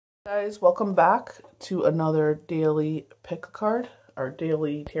Guys, welcome back to another daily pick a card, our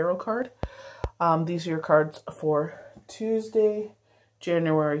daily tarot card. These are your cards for Tuesday,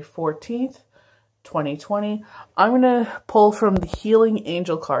 January 14th, 2020. I'm going to pull from the Healing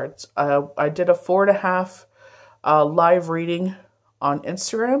Angel cards. I did a 4.5 live reading on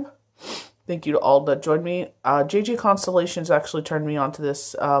Instagram. Thank you to all that joined me. JJ Constellations actually turned me on to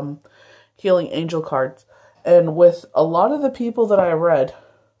this Healing Angel cards. And with a lot of the people that I read,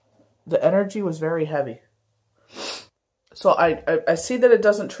 the energy was very heavy. So I see that it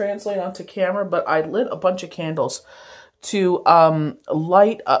doesn't translate onto camera, but I lit a bunch of candles to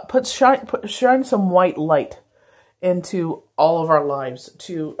light up, shine some white light into all of our lives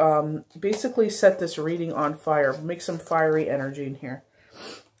to basically set this reading on fire, make some fiery energy in here.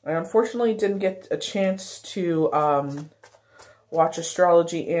 I unfortunately didn't get a chance to watch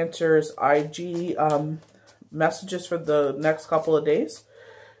Astrology Answers IG messages for the next couple of days.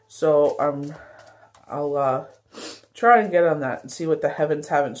 So I'll try and get on that and see what the heavens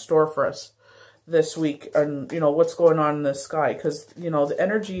have in store for us this week, and what's going on in the sky, because the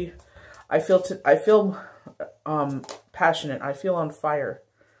energy I feel passionate. I feel on fire.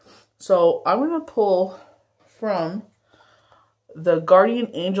 So I'm going to pull from the Guardian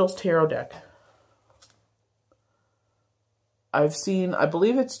Angels Tarot deck. I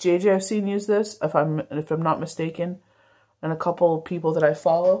believe it's JJ I've seen use this, if I'm not mistaken. And a couple of people that I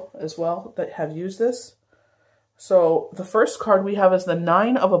follow as well that have used this. So the first card we have is the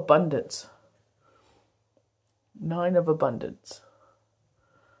Nine of Abundance. Nine of Abundance.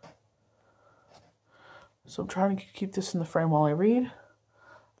 So I'm trying to keep this in the frame while I read.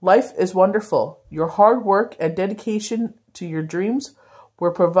 Life is wonderful. Your hard work and dedication to your dreams will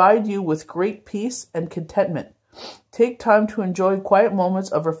provide you with great peace and contentment. Take time to enjoy quiet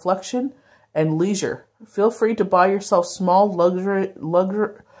moments of reflection and leisure. Feel free to buy yourself small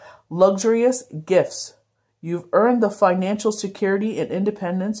luxurious gifts. You've earned the financial security and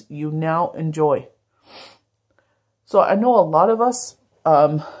independence you now enjoy. So I know a lot of us,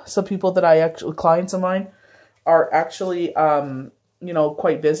 some people that clients of mine, are actually,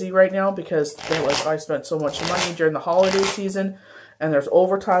 quite busy right now because they're like, I spent so much money during the holiday season and there's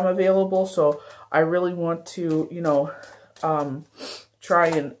overtime available. So I really want to, try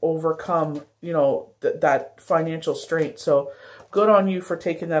and overcome, that financial strain. So good on you for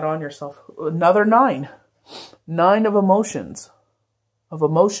taking that on yourself. Another nine. Nine of emotions. Of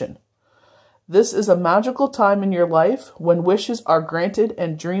emotion. This is a magical time in your life when wishes are granted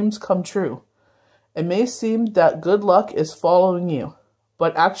and dreams come true. It may seem that good luck is following you,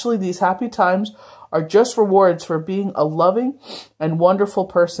 but actually these happy times are just rewards for being a loving and wonderful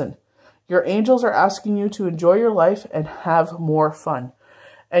person. Your angels are asking you to enjoy your life and have more fun.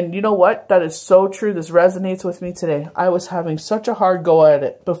 And you know what? That is so true. This resonates with me today. I was having such a hard go at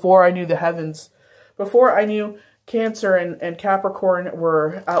it before I knew the heavens. Before I knew Cancer and Capricorn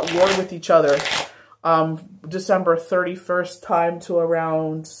were at war with each other. December 31st time to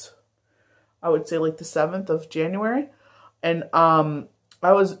around, I would say like the 7th of January. And I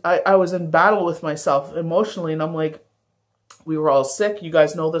was in battle with myself emotionally, and I'm like, we were all sick. You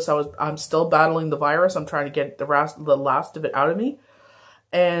guys know this. I'm still battling the virus. I'm trying to get the last of it out of me.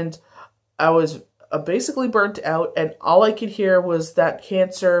 And I was basically burnt out. And all I could hear was that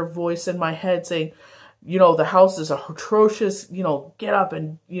Cancer voice in my head saying, the house is atrocious. Get up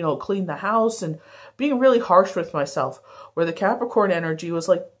and, clean the house, and being really harsh with myself. Where the Capricorn energy was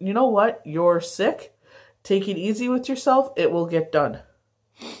like, you know what? You're sick. Take it easy with yourself. It will get done.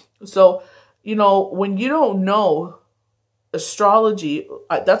 So, when you don't know astrology,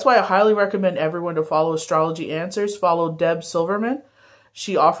 that's why I highly recommend everyone to follow Astrology Answers. Follow Deb Silverman.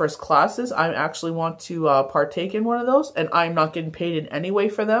 She offers classes. I actually want to partake in one of those, and I'm not getting paid in any way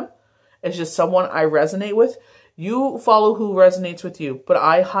for them. It's just someone I resonate with. You follow who resonates with you, but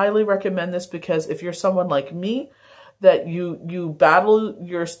I highly recommend this because if you're someone like me, that you battle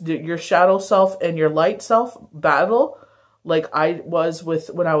your shadow self and your light self battle, like I was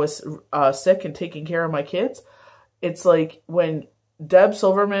when I was sick and taking care of my kids. It's like when Deb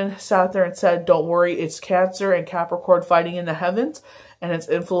Silverman sat there and said, don't worry, it's Cancer and Capricorn fighting in the heavens and it's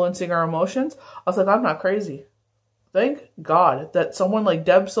influencing our emotions. I was like, I'm not crazy. Thank God that someone like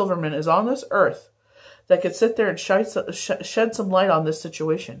Deb Silverman is on this earth that could sit there and shed some light on this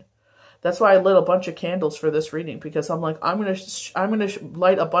situation. That's why I lit a bunch of candles for this reading, because I'm like, I'm gonna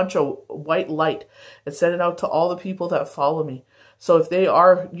light a bunch of white light and send it out to all the people that follow me. So if they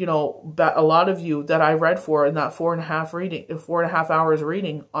are, a lot of you that I read for in that 4.5 hours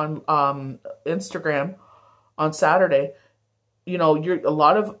reading on Instagram on Saturday, you know, a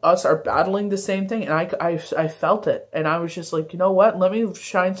lot of us are battling the same thing. And I felt it. And I was just like, you know what? Let me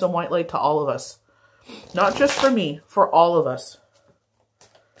shine some white light to all of us. Not just for me, for all of us.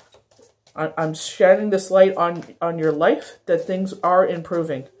 I'm shedding this light on your life that things are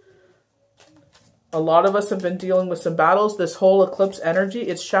improving. A lot of us have been dealing with some battles. This whole eclipse energy,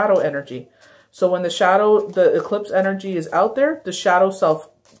 it's shadow energy. So when the eclipse energy is out there, the shadow self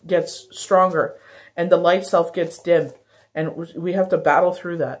gets stronger and the light self gets dim. And we have to battle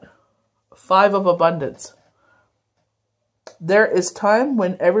through that. 5 of abundance. There is time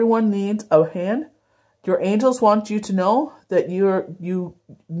when everyone needs a hand. Your angels want you to know that you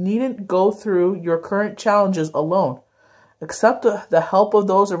needn't go through your current challenges alone. Accept the help of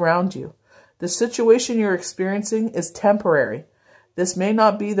those around you. The situation you're experiencing is temporary. This may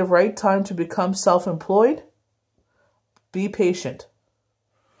not be the right time to become self-employed. Be patient.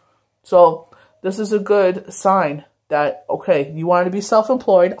 So this is a good sign that, okay, you want to be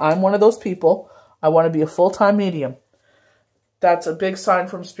self-employed. I'm one of those people. I want to be a full-time medium. That's a big sign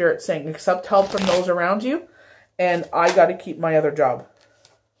from Spirit saying, accept help from those around you, and I got to keep my other job.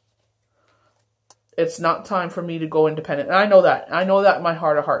 It's not time for me to go independent. And I know that. I know that in my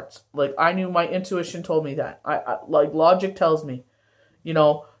heart of hearts. Like, I knew, my intuition told me that. Like, logic tells me, you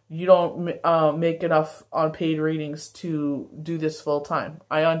know, you don't make enough on paid readings to do this full time.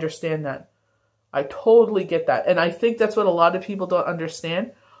 I understand that. I totally get that. And I think that's what a lot of people don't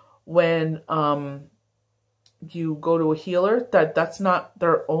understand when you go to a healer, that's not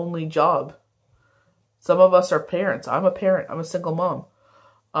their only job. Some of us are parents. I'm a parent. I'm a single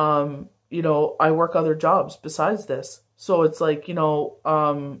mom. You know, I work other jobs besides this. So it's like, you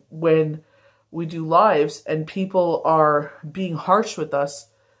know, when we do lives and people are being harsh with us,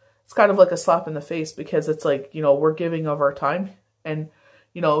 it's kind of like a slap in the face, because it's like, you know, we're giving of our time, and,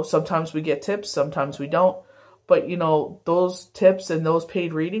 you know, sometimes we get tips, sometimes we don't. But, you know, those tips and those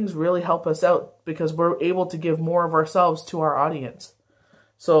paid readings really help us out, because we're able to give more of ourselves to our audience.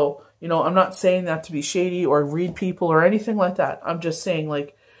 So, you know, I'm not saying that to be shady or read people or anything like that. I'm just saying,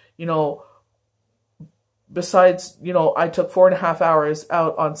 like, you know, besides, you know, I took 4.5 hours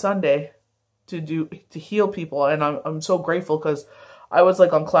out on Sunday to heal people. And I'm so grateful, because I was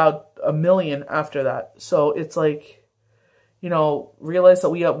like on cloud 1,000,000 after that. So it's like, you know, realize that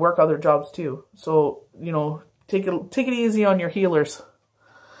we work other jobs too. So, you know, take it easy on your healers.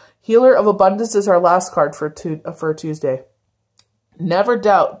 Healer of Abundance is our last card for Tuesday. Never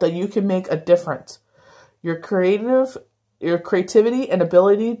doubt that you can make a difference. Your creativity and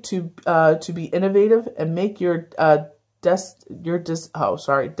ability to be innovative and make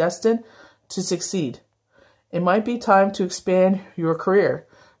destined to succeed. It might be time to expand your career.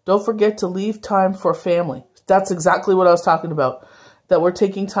 Don't forget to leave time for family. That's exactly what I was talking about. That we're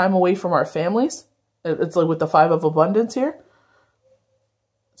taking time away from our families. It's like with the 5 of abundance here.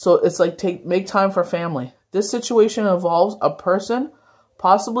 So it's like make time for family. This situation involves a person,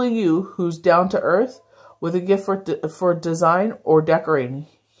 possibly you, who's down to earth with a gift for design or decorating.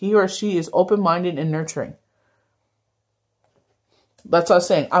 He or she is open-minded and nurturing. That's what I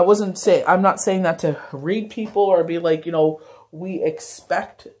was saying. I'm not saying that to read people or be like, you know, we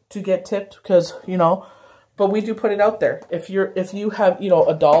expect to get tipped, because, you know, but we do put it out there. If you have, you know,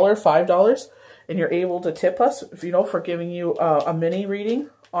 $1, $5, and you're able to tip us, you know, for giving you a mini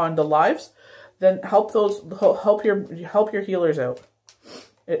reading on the lives, then help your healers out.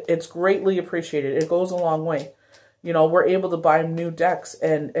 It's greatly appreciated. It goes a long way. You know, we're able to buy new decks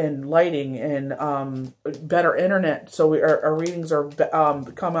and lighting and better internet, so our readings are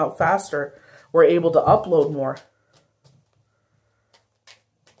come out faster. We're able to upload more,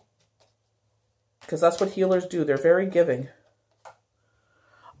 because that's what healers do. They're very giving.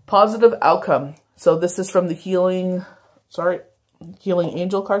 Positive outcome. So this is from the Healing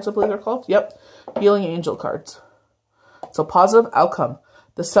Angel cards, I believe they're called. Yep, Healing Angel cards. So positive outcome.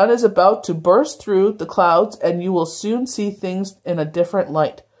 The sun is about to burst through the clouds, and you will soon see things in a different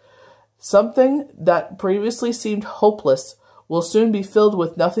light. Something that previously seemed hopeless will soon be filled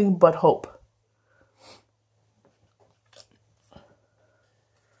with nothing but hope.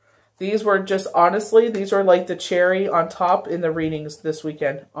 These were just, honestly, these are like the cherry on top in the readings this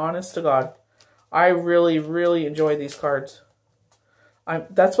weekend. Honest to God. I really, really enjoy these cards.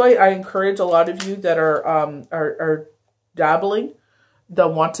 That's why I encourage a lot of you that are dabbling,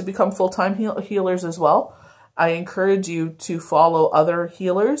 that want to become full-time healers as well. I encourage you to follow other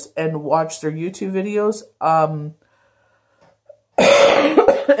healers and watch their YouTube videos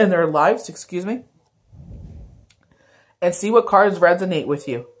and their lives, excuse me, and see what cards resonate with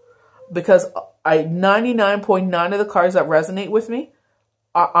you. Because 99.9% of the cards that resonate with me,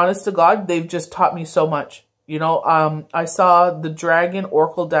 honest to God, they've just taught me so much. You know, I saw the Dragon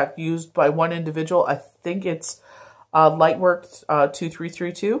Oracle deck used by one individual. I think it's Lightworks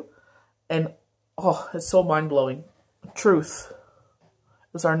 2332. And, oh, it's so mind-blowing. Truth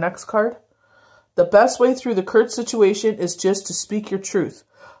is our next card. The best way through the current situation is just to speak your truth.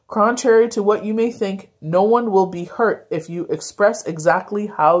 Contrary to what you may think, no one will be hurt if you express exactly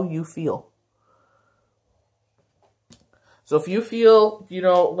how you feel. So if you feel, you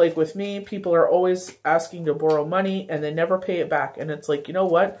know, like with me, people are always asking to borrow money and they never pay it back. And it's like, you know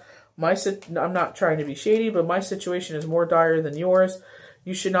what? I'm not trying to be shady, but my situation is more dire than yours.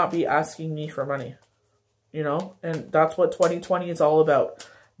 You should not be asking me for money. You know, and that's what 2020 is all about.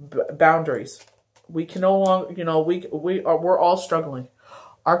 Boundaries. We can no longer, you know, we're all struggling.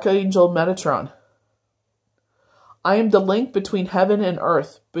 Archangel Metatron. I am the link between heaven and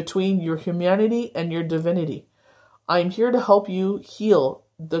earth, between your humanity and your divinity. I am here to help you heal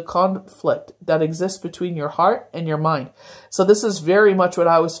the conflict that exists between your heart and your mind. So this is very much what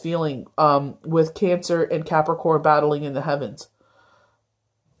I was feeling with Cancer and Capricorn battling in the heavens.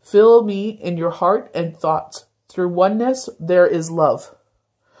 Fill me in your heart and thoughts. Through oneness, there is love.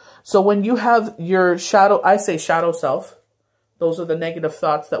 So when you have your shadow, I say shadow self, those are the negative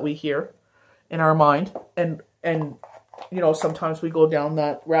thoughts that we hear in our mind. And you know, sometimes we go down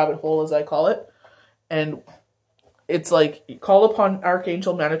that rabbit hole, as I call it. And it's like, you call upon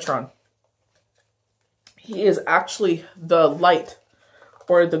Archangel Metatron. He is actually the light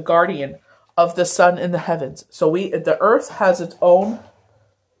or the guardian of the sun in the heavens. So the earth has its own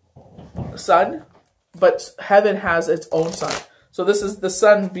sun, but heaven has its own sun. So this is the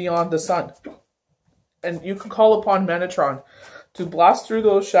sun beyond the sun. And you can call upon Metatron to blast through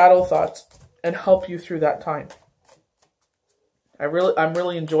those shadow thoughts and help you through that time. I'm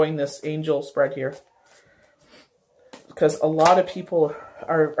really enjoying this angel spread here, because a lot of people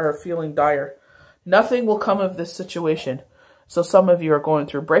are feeling dire. Nothing will come of this situation. So some of you are going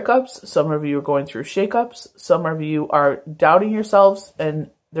through breakups. Some of you are going through shakeups. Some of you are doubting yourselves,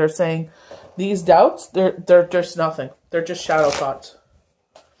 and they're saying these doubts, they're just nothing. They're just shadow thoughts.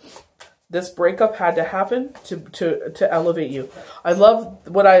 This breakup had to happen to elevate you. I love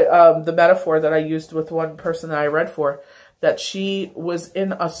what the metaphor that I used with one person that I read for, that she was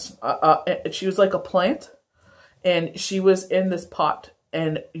in she was like a plant, and she was in this pot.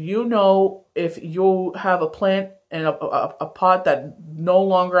 And you know, if you have a plant and a pot that no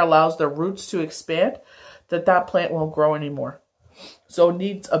longer allows the roots to expand, that plant won't grow anymore. So it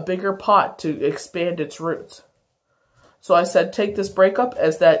needs a bigger pot to expand its roots. So I said, take this breakup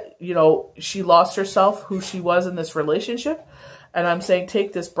as that, you know, she lost herself, who she was in this relationship. And I'm saying,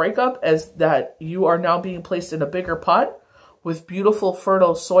 take this breakup as that you are now being placed in a bigger pot with beautiful,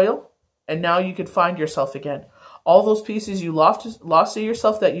 fertile soil. And now you can find yourself again. All those pieces you lost of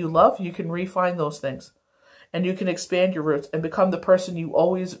yourself that you love, you can refine those things. And you can expand your roots and become the person you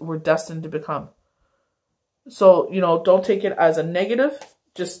always were destined to become. So, you know, don't take it as a negative.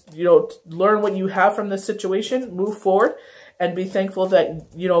 Just, you know, learn what you have from this situation, move forward, and be thankful that,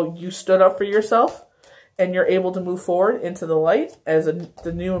 you know, you stood up for yourself and you're able to move forward into the light as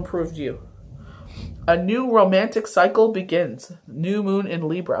the new improved you. A new romantic cycle begins. New moon in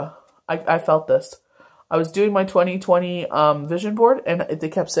Libra. I felt this. I was doing my 2020 vision board, and they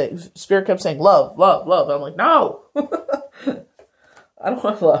kept saying, Spirit kept saying, love, love, love. I'm like, no, I don't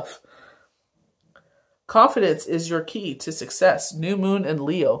want love. Confidence is your key to success. New moon in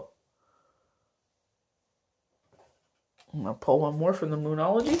Leo. I'm going to pull one more from the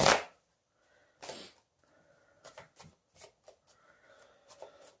Moonology.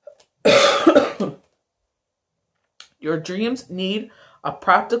 Your dreams need a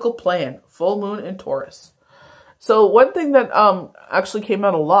practical plan. Full moon in Taurus. So one thing that actually came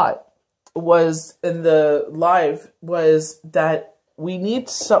out a lot was in the live was that we need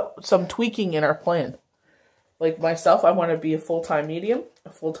some tweaking in our plan. Like myself, I want to be a full-time medium,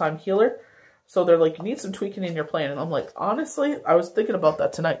 a full-time healer. So they're like, you need some tweaking in your plan. And I'm like, honestly, I was thinking about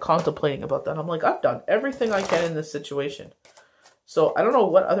that tonight, contemplating about that. I'm like, I've done everything I can in this situation. So I don't know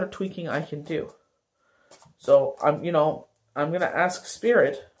what other tweaking I can do. So I'm going to ask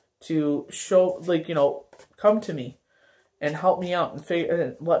Spirit to show, like, you know, come to me and help me out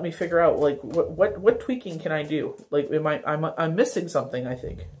and let me figure out, like, what tweaking can I do? Like, I'm missing something, I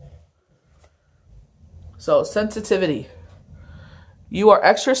think. So, sensitivity. You are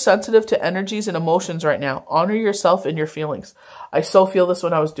extra sensitive to energies and emotions right now. Honor yourself and your feelings. I so feel this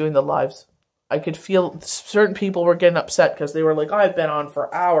when I was doing the lives. I could feel certain people were getting upset because they were like, oh, I've been on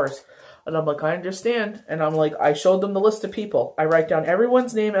for hours. And I'm like, I understand. And I'm like, I showed them the list of people. I write down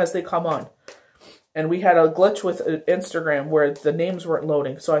everyone's name as they come on. And we had a glitch with Instagram where the names weren't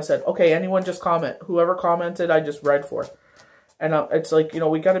loading. So I said, okay, anyone just comment. Whoever commented, I just read for. And it's like,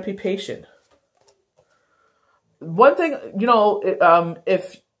 we got to be patient. One thing,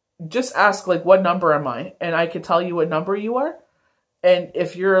 if just ask, like, what number am I? And I can tell you what number you are. And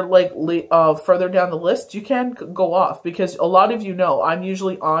if you're, like, further down the list, you can go off. Because a lot of I'm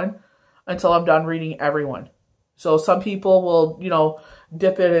usually on until I'm done reading everyone. So some people will,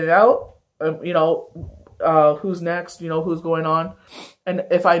 dip in and out. Who's next, who's going on. And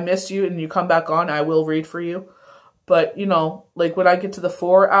if I miss you and you come back on, I will read for you. But, like when I get to the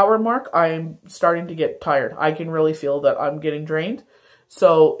 4-hour mark, I'm starting to get tired. I can really feel that I'm getting drained.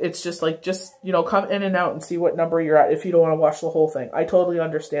 So it's just like, come in and out and see what number you're at if you don't want to watch the whole thing. I totally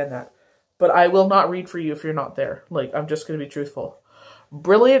understand that. But I will not read for you if you're not there. Like, I'm just going to be truthful.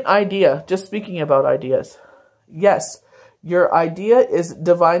 Brilliant idea. Just speaking about ideas. Yes. Your idea is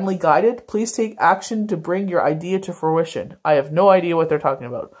divinely guided. Please take action to bring your idea to fruition. I have no idea what they're talking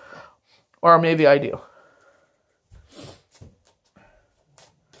about. Or maybe I do.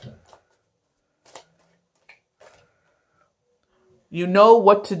 You know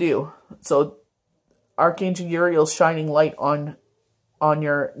what to do. So Archangel Uriel's shining light on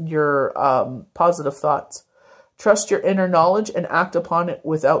your positive thoughts. Trust your inner knowledge and act upon it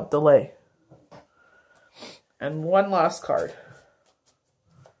without delay. And one last card.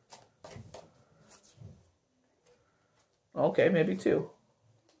 Okay, maybe two.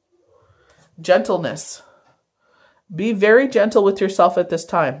 Gentleness. Be very gentle with yourself at this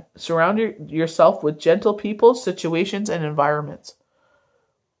time. Surround yourself with gentle people, situations, and environments.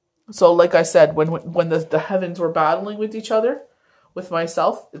 So like I said, when the heavens were battling with each other, with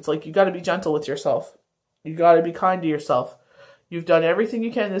myself, it's like you got to be gentle with yourself. You got to be kind to yourself. You've done everything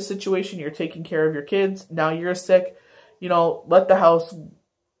you can in this situation. You're taking care of your kids. Now you're sick. Let the house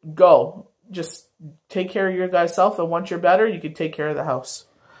go. Just take care of your guys' self. And once you're better, you can take care of the house.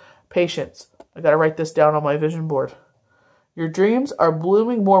 Patience. I got to write this down on my vision board. Your dreams are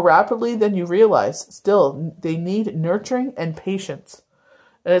blooming more rapidly than you realize. Still, they need nurturing and patience.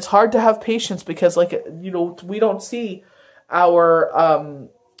 And it's hard to have patience because, we don't see our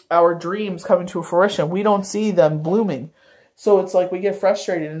dreams coming to fruition. We don't see them blooming. So it's like we get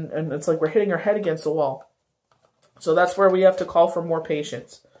frustrated and it's like we're hitting our head against the wall. So that's where we have to call for more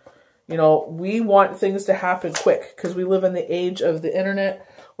patience. We want things to happen quick because we live in the age of the internet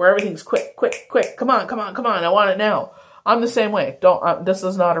where everything's quick, quick, quick. Come on, come on, come on. I want it now. I'm the same way. This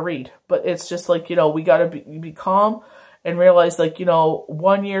is not a read, but it's just like, we got to be calm and realize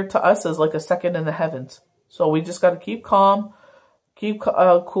 1 year to us is like a second in the heavens. So we just got to keep calm. Keep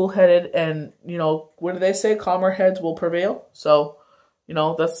cool-headed, and, what do they say? Calmer heads will prevail. So,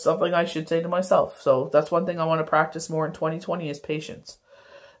 that's something I should say to myself. So that's one thing I want to practice more in 2020 is patience.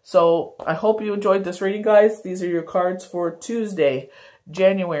 So I hope you enjoyed this reading, guys. These are your cards for Tuesday,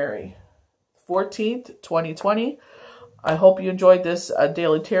 January 14th, 2020. I hope you enjoyed this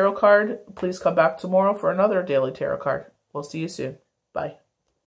daily tarot card. Please come back tomorrow for another daily tarot card. We'll see you soon. Bye.